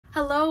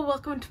Hello,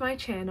 welcome to my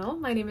channel.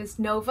 My name is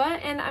Nova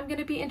and I'm going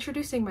to be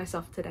introducing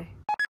myself today.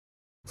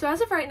 So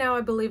as of right now,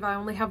 I believe I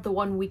only have the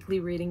one weekly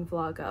reading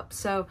vlog up,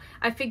 so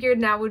I figured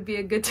now would be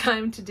a good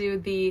time to do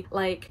the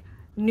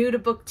new to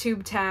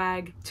booktube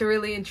tag to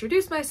really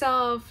introduce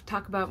myself,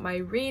 talk about my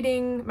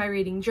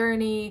reading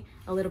journey,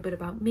 a little bit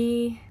about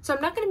me. So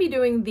I'm not going to be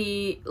doing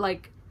the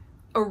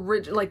the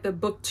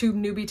booktube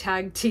newbie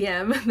tag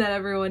TM that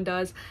everyone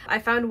does. I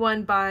found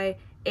one by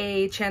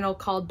a channel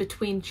called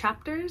Between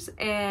Chapters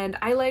and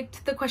I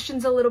liked the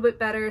questions a little bit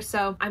better,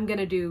 so I'm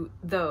gonna do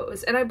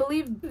those. And I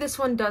believe this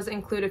one does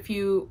include a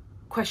few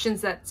questions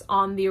that's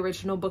on the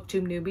original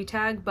booktube newbie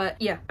tag, but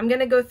yeah, I'm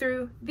gonna go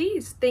through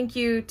these. Thank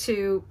you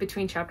to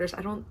Between Chapters.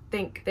 I don't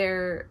think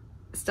they're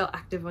still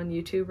active on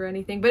YouTube or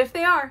anything, but if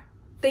they are,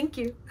 thank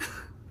you.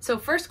 So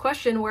first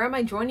question, where am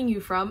I joining you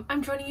from?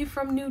 I'm joining you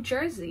from New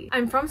Jersey.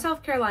 I'm from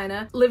South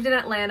Carolina, lived in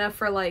Atlanta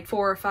for like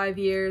 4 or 5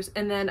 years,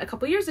 and then a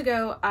couple years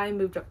ago, I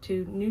moved up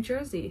to New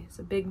Jersey. It's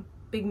a big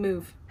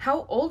move.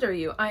 How old are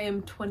you? I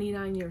am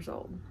 29 years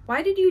old.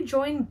 Why did you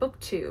join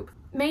booktube?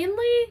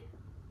 Mainly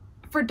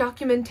for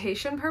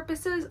documentation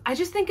purposes. I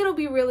just think it'll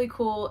be really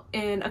cool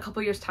in a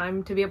couple years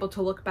time to be able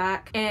to look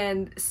back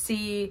and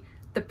see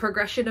the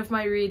progression of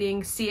my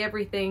reading, see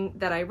everything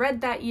that I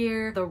read that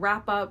year, the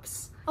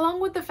wrap-ups, along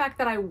with the fact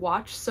that I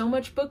watch so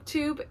much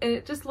booktube and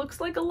it just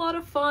looks like a lot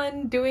of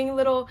fun. Doing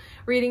little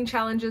reading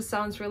challenges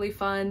sounds really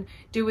fun.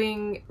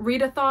 Doing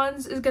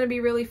readathons is going to be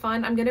really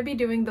fun. I'm going to be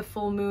doing the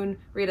full moon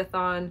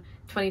readathon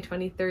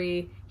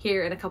 2023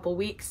 here in a couple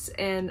weeks,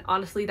 and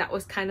honestly that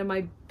was kind of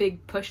my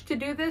big push to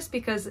do this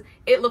because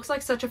it looks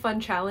like such a fun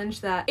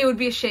challenge that it would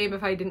be a shame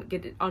if I didn't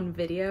get it on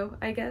video,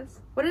 I guess.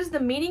 What is the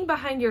meaning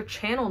behind your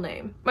channel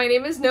name? My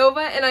name is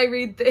Nova and I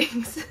read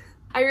things.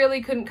 I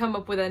really couldn't come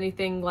up with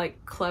anything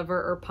like clever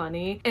or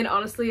punny, and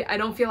honestly I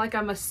don't feel like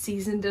I'm a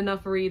seasoned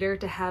enough reader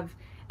to have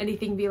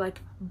anything be like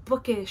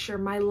bookish or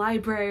my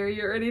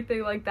library or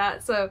anything like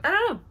that, so I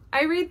don't know.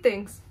 I read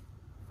things.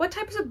 What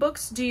types of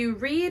books do you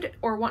read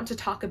or want to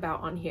talk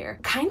about on here?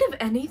 Kind of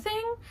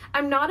anything.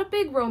 I'm not a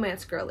big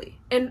romance girly,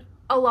 and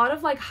a lot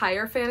of like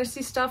higher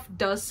fantasy stuff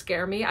does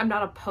scare me. I'm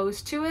not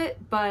opposed to it,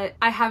 but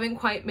I haven't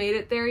quite made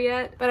it there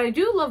yet. But I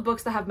do love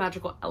books that have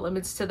magical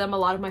elements to them. A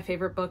lot of my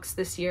favorite books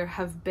this year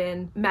have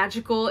been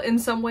magical in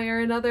some way or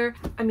another.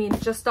 I mean,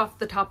 just off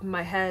the top of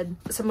my head,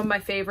 some of my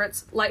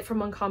favorites: Light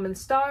from Uncommon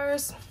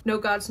Stars, No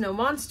Gods, No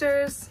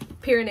Monsters,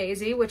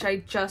 Piranesi, which I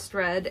just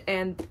read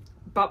and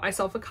bought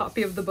myself a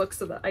copy of the book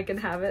so that I can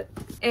have it,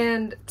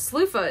 and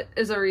Slewfoot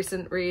is a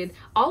recent read.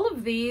 All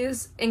of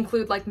these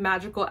include like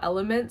magical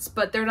elements,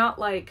 but they're not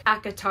like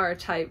ACOTAR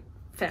type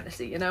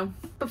fantasy, you know?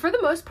 But for the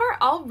most part,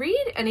 I'll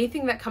read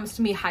anything that comes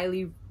to me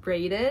highly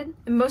rated.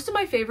 And most of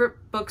my favorite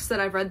books that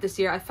I've read this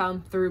year I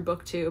found through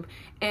booktube,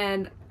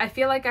 and I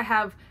feel like I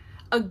have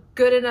a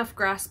good enough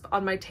grasp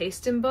on my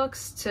taste in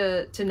books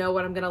to know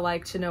what I'm gonna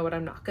like, to know what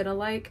I'm not gonna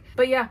like.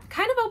 But yeah,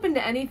 kind of open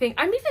to anything.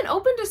 I'm even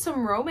open to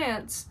some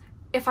romance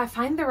if I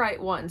find the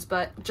right ones,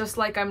 but just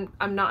like I'm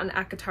not an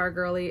ACOTAR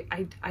girly,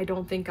 I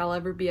don't think I'll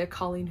ever be a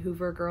Colleen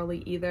Hoover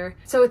girly either.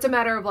 So it's a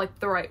matter of like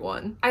the right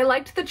one. I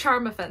liked The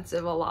Charm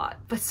Offensive a lot,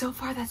 but so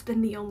far that's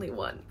been the only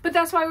one. But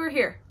that's why we're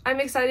here. I'm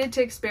excited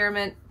to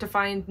experiment, to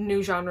find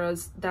new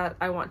genres that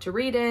I want to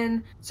read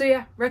in. So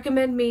yeah,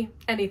 recommend me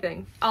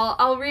anything.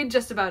 I'll read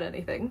just about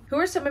anything. Who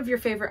are some of your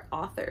favorite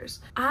authors?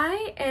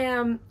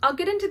 I'll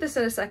get into this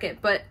in a second,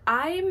 but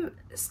I'm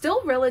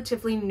still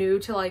relatively new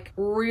to like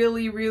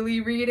really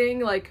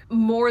reading, like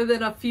more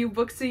than a few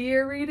books a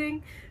year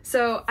reading.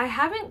 So I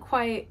haven't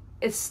quite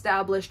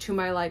established who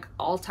my like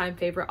all-time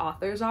favorite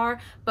authors are,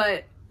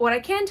 but what I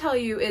can tell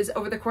you is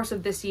over the course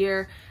of this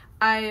year,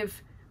 I've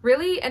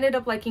really ended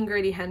up liking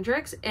Grady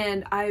Hendrix,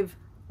 and I've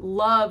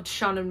loved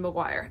Seanan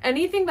McGuire.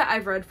 Anything that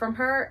I've read from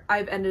her,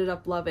 I've ended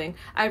up loving.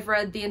 I've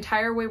read the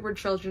entire Wayward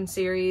Children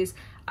series.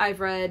 I've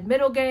read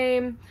Middle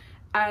Game.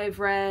 I've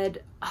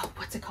read,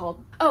 what's it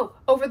called? Oh,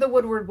 Over the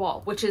Woodward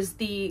Wall, which is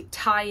the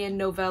tie-in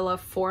novella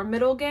for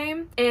Middle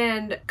Game.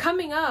 And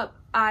coming up,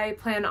 I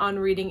plan on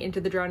reading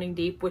Into the Drowning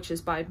Deep, which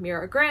is by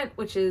Mira Grant,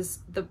 which is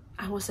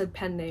I almost said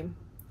pen name.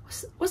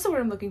 What's the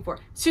word I'm looking for?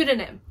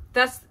 Pseudonym.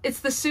 It's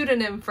the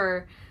pseudonym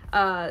for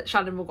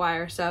Seanan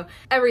McGuire. So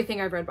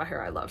everything I've read by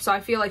her I love, so I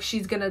feel like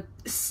she's gonna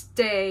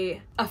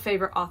stay a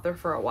favorite author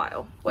for a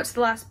while. What's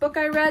the last book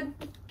I read?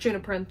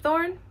 Juniper and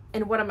Thorn.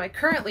 And what am I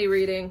currently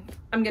reading?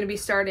 I'm gonna be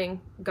starting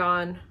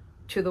Gone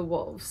to the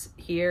Wolves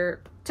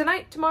here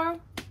tonight,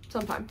 tomorrow,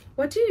 sometime.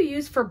 What do you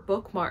use for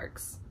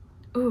bookmarks?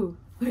 Ooh,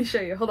 let me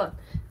show you, hold on.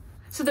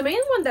 So the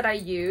main one that I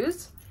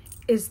use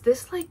is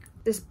this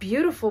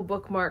beautiful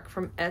bookmark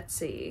from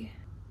Etsy.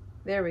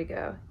 There we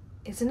go.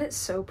 Isn't it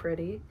so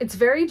pretty? It's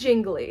very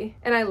jingly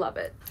and I love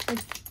it.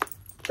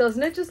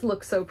 Doesn't it just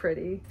look so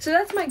pretty? So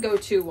that's my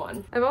go-to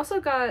one. I've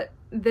also got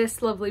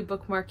this lovely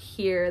bookmark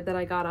here that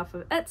I got off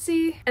of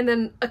Etsy, and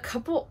then a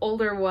couple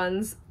older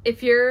ones.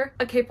 If you're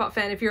a K-pop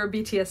fan, if you're a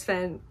BTS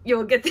fan,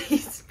 you'll get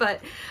these, but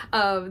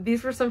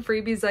these were some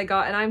freebies I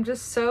got and I'm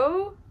just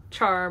so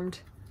charmed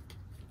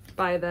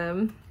by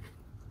them.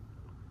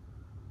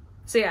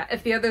 So yeah,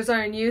 if the others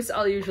are in use,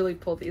 I'll usually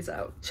pull these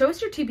out. Show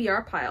us your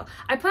TBR pile.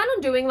 I plan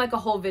on doing like a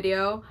whole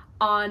video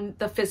on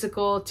the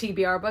physical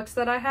TBR books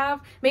that I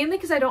have, mainly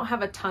because I don't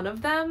have a ton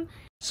of them.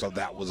 So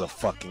that was a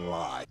fucking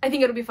lie. I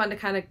think it'll be fun to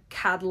kind of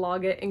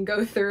catalog it and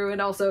go through and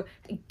also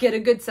get a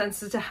good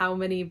sense as to how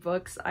many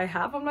books I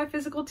have on my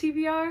physical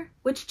TBR.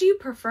 Which do you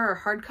prefer,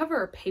 hardcover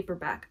or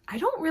paperback? I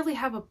don't really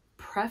have a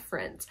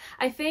preference.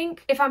 I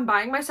think if I'm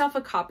buying myself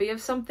a copy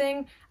of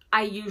something,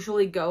 I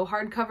usually go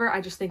hardcover.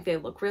 I just think they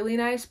look really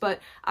nice,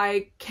 but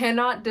I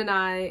cannot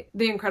deny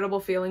the incredible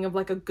feeling of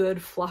like a good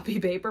floppy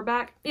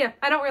paperback. Yeah,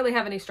 I don't really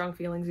have any strong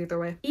feelings either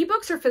way.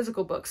 Ebooks or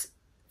physical books?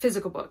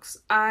 Physical books.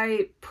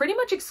 I pretty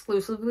much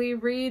exclusively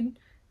read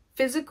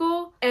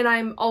physical, and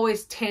I'm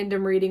always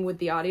tandem reading with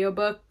the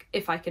audiobook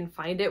if I can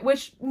find it,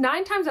 which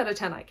 9 times out of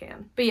 10 I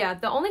can. But yeah,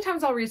 the only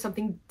times I'll read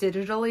something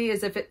digitally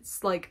is if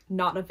it's like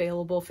not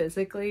available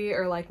physically,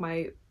 or like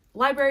my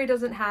library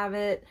doesn't have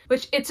it,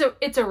 which it's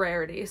a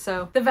rarity,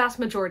 so the vast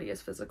majority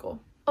is physical.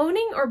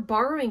 Owning or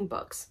borrowing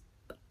books?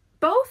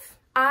 Both.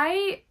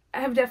 I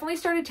have definitely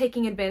started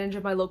taking advantage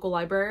of my local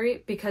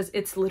library because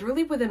it's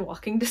literally within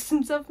walking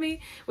distance of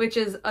me, which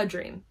is a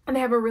dream. And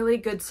they have a really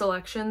good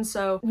selection,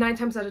 so 9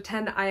 times out of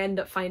 10 I end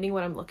up finding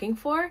what I'm looking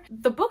for.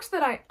 The books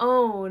that I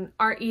own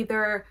are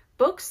either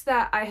books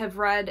that I have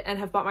read and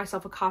have bought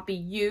myself a copy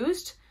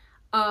used.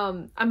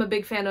 I'm a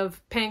big fan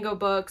of Pango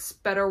Books,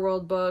 Better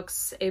World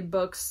Books,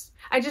 ebooks.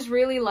 I just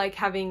really like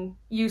having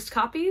used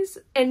copies,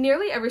 and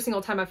nearly every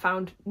single time I've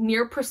found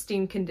near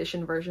pristine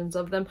condition versions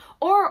of them,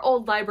 or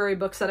old library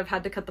books that I've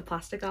had to cut the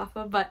plastic off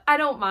of, but I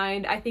don't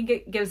mind. I think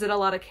it gives it a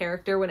lot of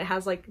character when it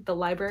has like the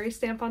library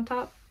stamp on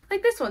top.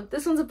 Like this one.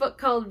 This one's a book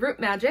called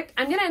Root Magic.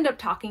 I'm gonna end up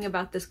talking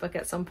about this book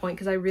at some point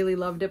because I really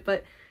loved it,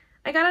 but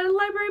I got it at a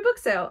library book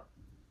sale,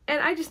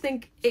 and I just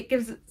think it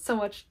gives it so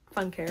much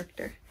fun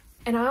character.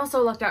 And I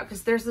also lucked out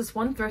because there's this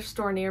one thrift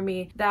store near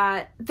me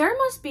that there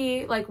must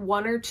be like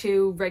 1 or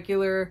 2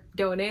 regular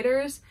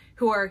donators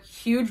who are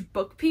huge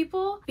book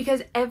people,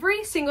 because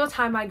every single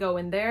time I go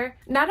in there,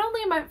 not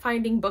only am I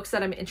finding books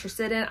that I'm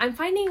interested in, I'm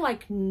finding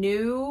like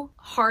new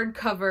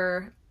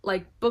hardcover,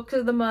 like book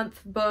of the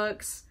month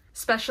books,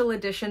 special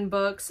edition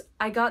books.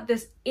 I got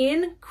this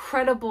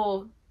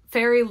incredible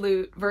Fairy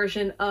Loot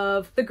version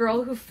of The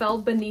Girl Who Fell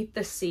Beneath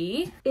the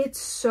Sea. It's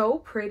so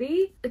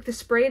pretty, like the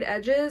sprayed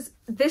edges.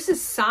 This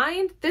is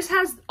signed. This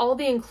has all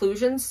the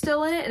inclusions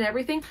still in it and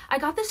everything. I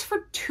got this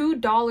for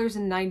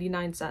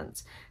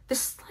 $2.99.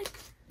 This, like,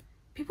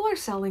 people are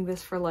selling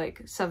this for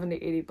like 70,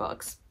 80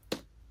 bucks.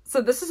 So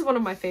this is one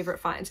of my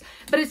favorite finds,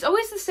 but it's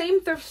always the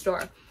same thrift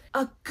store.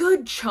 A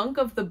good chunk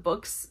of the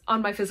books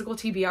on my physical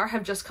TBR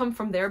have just come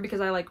from there because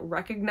I like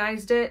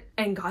recognized it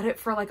and got it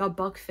for like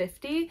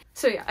 $1.50.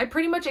 So yeah, I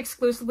pretty much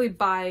exclusively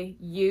buy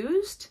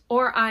used,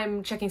 or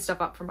I'm checking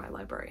stuff out for my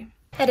library.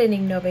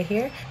 Editing Nova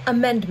here.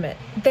 Amendment.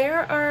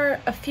 There are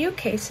a few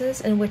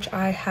cases in which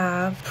I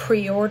have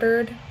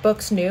pre-ordered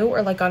books new,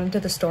 or like gone into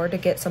the store to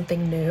get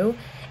something new.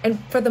 And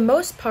for the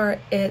most part,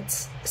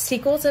 it's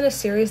sequels in a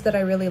series that I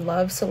really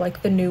love. So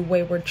like the new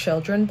Wayward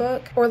Children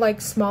book, or like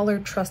smaller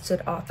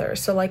trusted authors.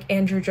 So like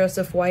Andrew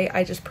Joseph White,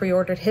 I just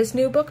pre-ordered his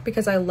new book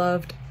because I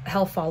loved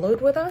Hell Followed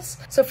with Us.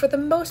 So for the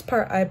most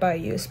part, I buy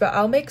used, but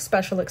I'll make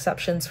special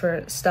exceptions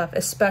for stuff,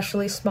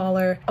 especially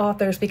smaller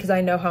authors, because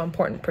I know how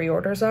important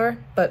pre-orders are.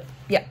 But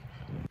yeah.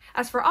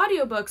 As for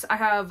audiobooks, I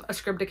have a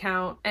Scribd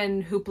account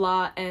and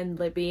Hoopla and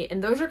Libby,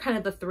 and those are kind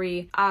of the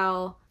 3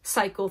 I'll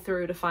cycle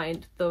through to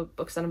find the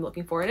books that I'm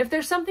looking for. And if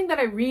there's something that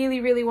I really,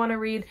 really want to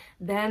read,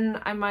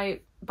 then I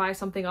might buy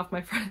something off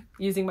my friend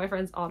using my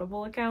friend's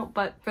Audible account,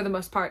 but for the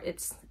most part,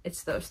 it's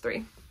those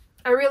 3.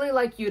 I really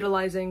like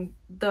utilizing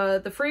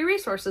the free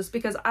resources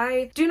because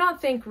I do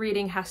not think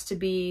reading has to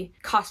be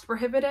cost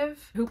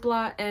prohibitive.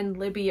 Hoopla and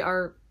Libby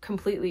are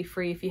completely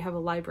free if you have a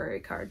library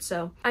card,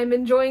 so I'm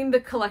enjoying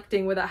the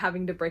collecting without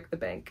having to break the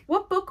bank.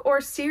 What book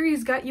or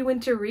series got you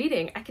into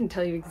reading? I can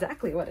tell you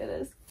exactly what it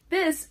is.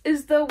 This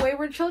is the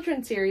Wayward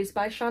Children series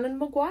by Seanan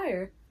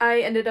McGuire.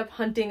 I ended up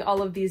hunting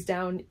all of these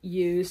down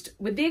used,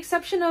 with the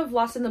exception of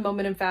Lost in the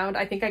Moment and Found.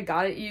 I think I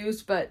got it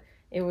used, but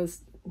it was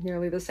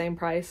nearly the same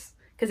price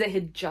because it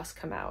had just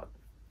come out.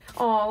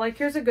 Oh, like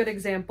here's a good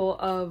example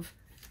of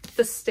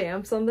the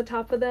stamps on the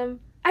top of them.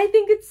 I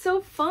think it's so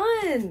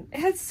fun. It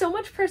has so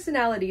much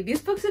personality.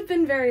 These books have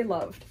been very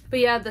loved. But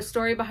yeah, the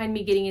story behind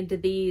me getting into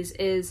these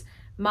is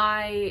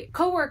my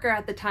coworker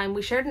at the time,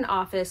 we shared an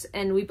office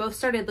and we both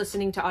started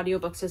listening to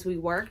audiobooks as we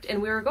worked,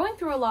 and we were going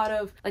through a lot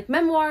of like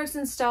memoirs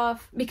and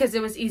stuff because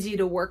it was easy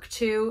to work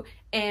to,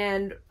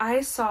 and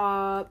I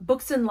saw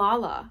Books in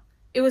Lala.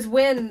 It was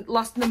when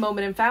Lost in the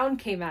Moment and Found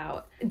came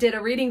out. Did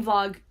a reading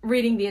vlog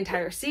reading the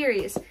entire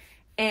series,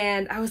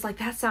 and I was like,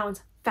 that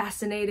sounds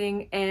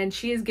fascinating, and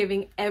she is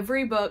giving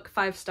every book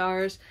 5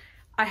 stars.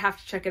 I have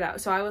to check it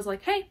out. So I was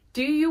like, hey,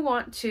 do you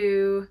want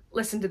to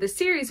listen to this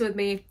series with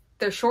me?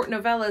 They're short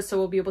novellas, so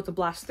we'll be able to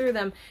blast through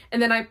them.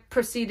 And then I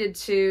proceeded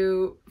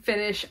to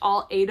finish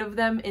all 8 of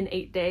them in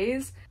 8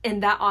 days.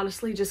 And that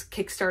honestly just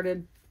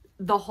kickstarted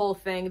the whole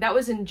thing. That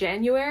was in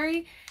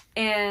January.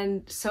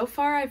 And so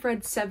far I've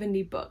read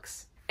 70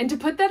 books. And to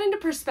put that into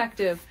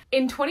perspective,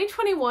 in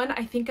 2021,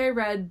 I think I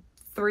read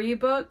 3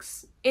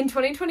 books. In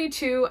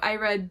 2022, I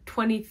read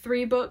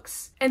 23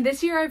 books. And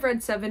this year I've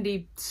read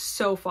 70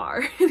 so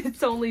far.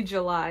 It's only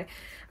July.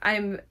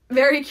 I'm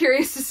very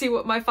curious to see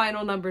what my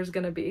final number is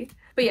going to be.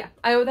 But yeah,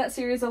 I owe that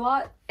series a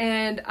lot,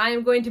 and I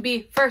am going to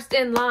be first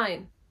in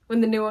line when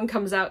the new one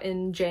comes out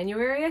in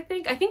January, I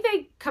think. I think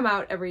they come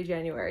out every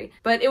January,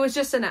 but it was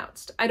just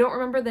announced. I don't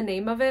remember the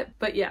name of it,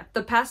 but yeah,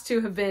 the past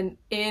 2 have been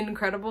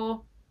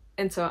incredible,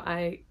 and so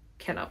I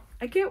can't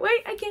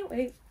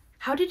wait.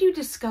 How did you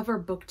discover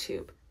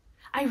booktube?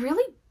 I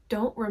really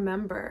don't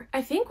remember.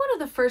 I think one of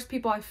the first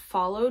people I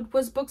followed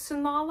was Books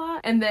and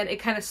Lala, and then it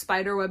kind of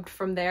spiderwebbed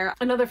from there.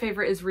 Another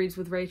favorite is Reads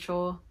with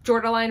Rachel.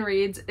 Jordaline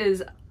Reads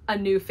is a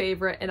new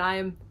favorite, and I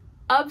am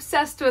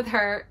obsessed with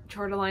her.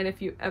 Jordaline,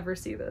 if you ever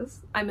see this,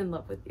 I'm in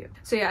love with you.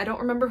 So yeah, I don't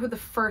remember who the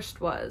first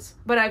was,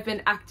 but I've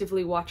been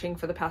actively watching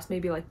for the past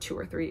maybe like 2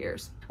 or 3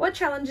 years. What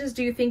challenges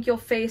do you think you'll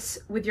face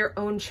with your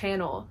own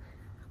channel?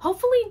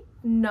 Hopefully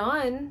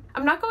none.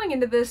 I'm not going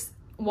into this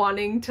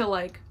wanting to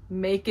like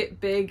make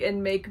it big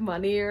and make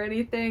money or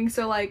anything.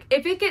 So like,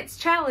 if it gets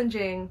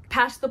challenging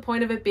past the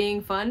point of it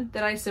being fun,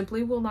 then I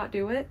simply will not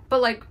do it.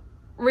 But like,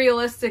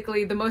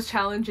 realistically, the most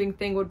challenging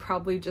thing would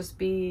probably just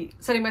be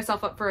setting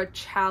myself up for a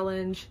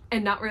challenge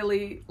and not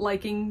really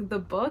liking the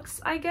books,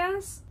 I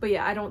guess. But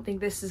yeah, I don't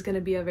think this is gonna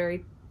be a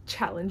very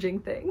challenging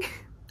thing.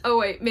 Oh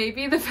wait,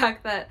 maybe the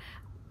fact that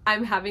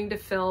I'm having to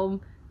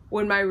film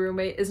when my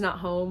roommate is not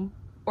home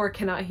or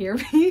cannot hear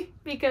me,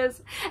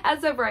 because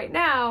as of right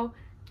now,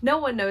 no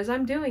one knows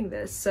I'm doing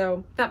this,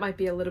 so that might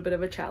be a little bit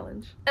of a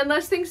challenge.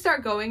 Unless things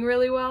start going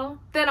really well,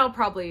 then I'll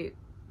probably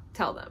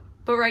tell them.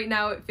 But right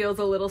now it feels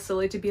a little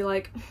silly to be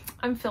like,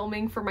 I'm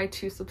filming for my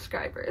 2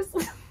 subscribers.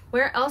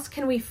 Where else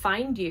can we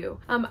find you?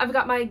 I've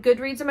got my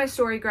Goodreads and my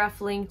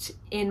Storygraph linked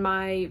in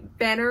my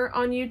banner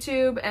on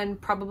YouTube and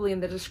probably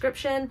in the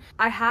description.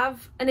 I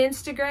have an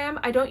Instagram.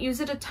 I don't use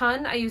it a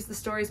ton. I use the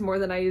stories more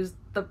than I use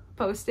the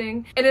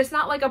posting. And it's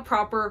not like a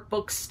proper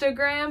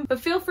bookstagram, but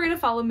feel free to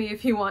follow me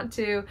if you want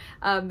to.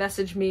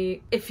 Message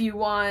me if you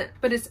want,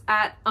 but it's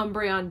at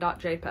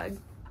umbreon.jpg.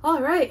 All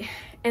right,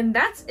 and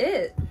that's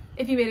it.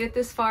 If you made it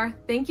this far,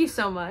 thank you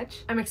so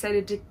much. I'm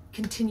excited to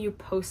continue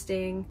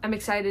posting. I'm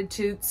excited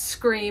to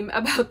scream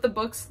about the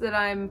books that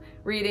I'm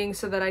reading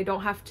so that I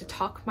don't have to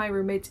talk my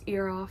roommate's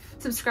ear off.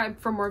 Subscribe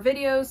for more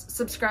videos.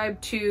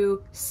 Subscribe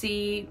to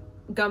see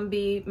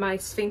Gumby, my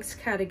Sphinx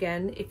cat,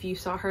 again if you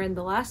saw her in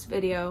the last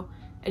video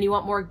and you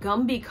want more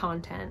Gumby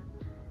content.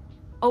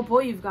 Oh boy,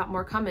 you've got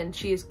more coming.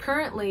 She is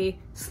currently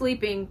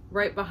sleeping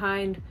right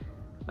behind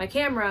my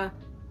camera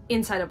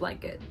inside a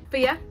blanket.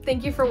 But yeah,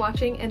 thank you for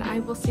watching, and I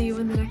will see you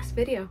in the next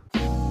video.